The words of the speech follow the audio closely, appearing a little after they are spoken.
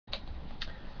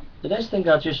The next thing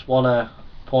I just want to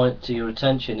point to your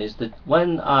attention is that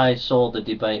when I saw the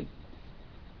debate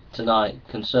tonight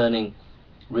concerning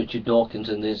Richard Dawkins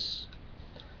and this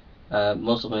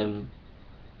Muslim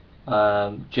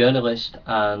journalist,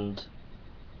 and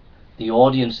the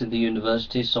audience in the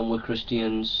university, some were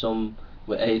Christians, some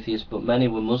were atheists, but many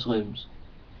were Muslims.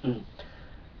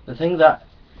 The thing that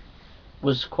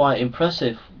was quite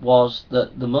impressive was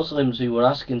that the Muslims who were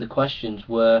asking the questions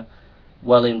were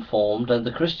well informed, and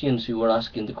the Christians who were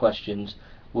asking the questions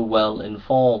were well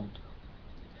informed.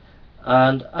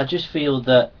 And I just feel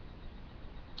that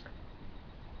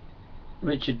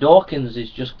Richard Dawkins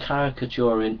is just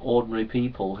caricaturing ordinary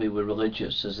people who were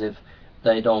religious, as if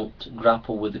they don't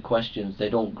grapple with the questions, they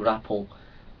don't grapple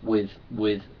with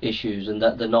issues, and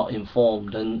that they're not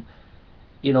informed. And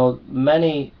you know,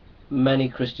 many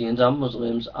Christians and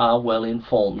Muslims are well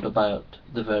informed about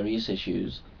the various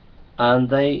issues, and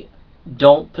they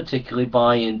don't particularly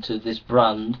buy into this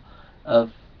brand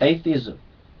of atheism,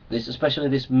 especially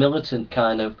this militant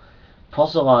kind of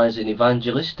proselytizing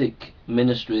evangelistic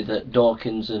ministry that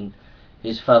Dawkins and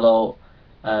his fellow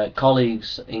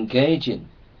colleagues engage in.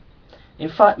 In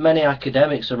fact, many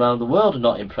academics around the world are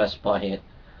not impressed by it,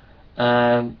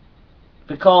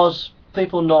 because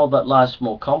people know that life's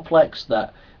more complex,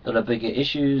 that there are bigger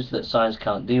issues that science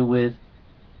can't deal with.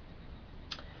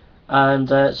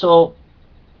 And so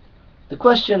the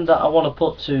question that I want to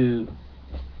put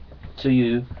to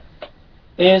you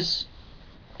is,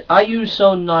 are you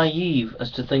so naive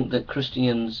as to think that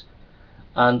Christians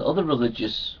and other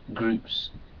religious groups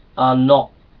are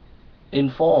not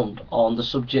informed on the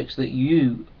subjects that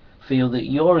you feel that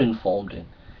you're informed in?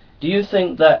 Do you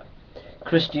think that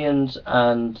Christians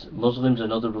and Muslims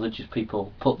and other religious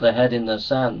people put their head in the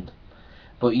sand,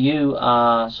 but you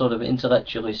are sort of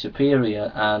intellectually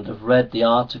superior and have read the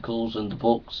articles and the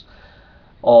books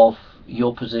of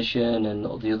your position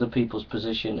and the other people's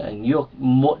position, and you're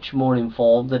much more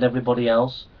informed than everybody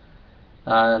else,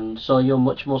 and so you're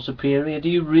much more superior? Do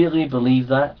you really believe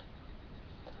that?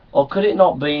 Or could it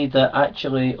not be that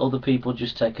actually other people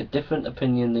just take a different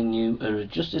opinion than you, who are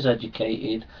just as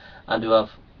educated and who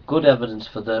have good evidence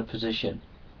for their position?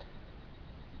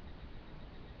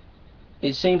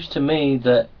 It seems to me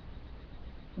that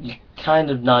you're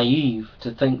kind of naive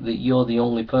to think that you're the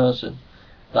only person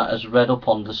that has read up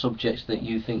on the subjects that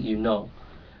you think you know,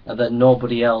 and that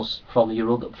nobody else from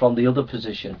the other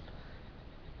position,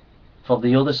 from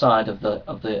the other side of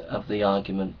the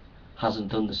argument,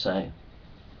 hasn't done the same.